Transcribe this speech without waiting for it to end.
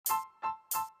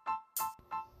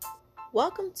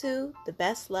Welcome to the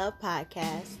Best Love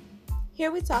Podcast.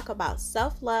 Here we talk about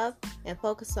self-love and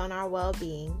focus on our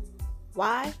well-being.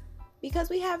 Why? Because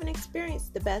we haven't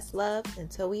experienced the best love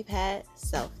until we've had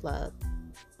self-love.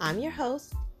 I'm your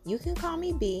host. You can call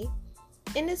me B.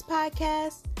 In this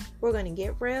podcast, we're going to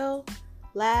get real,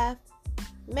 laugh,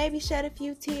 maybe shed a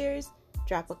few tears,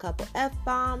 drop a couple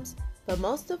F-bombs, but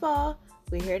most of all,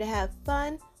 we're here to have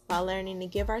fun while learning to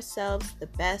give ourselves the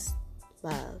best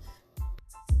love.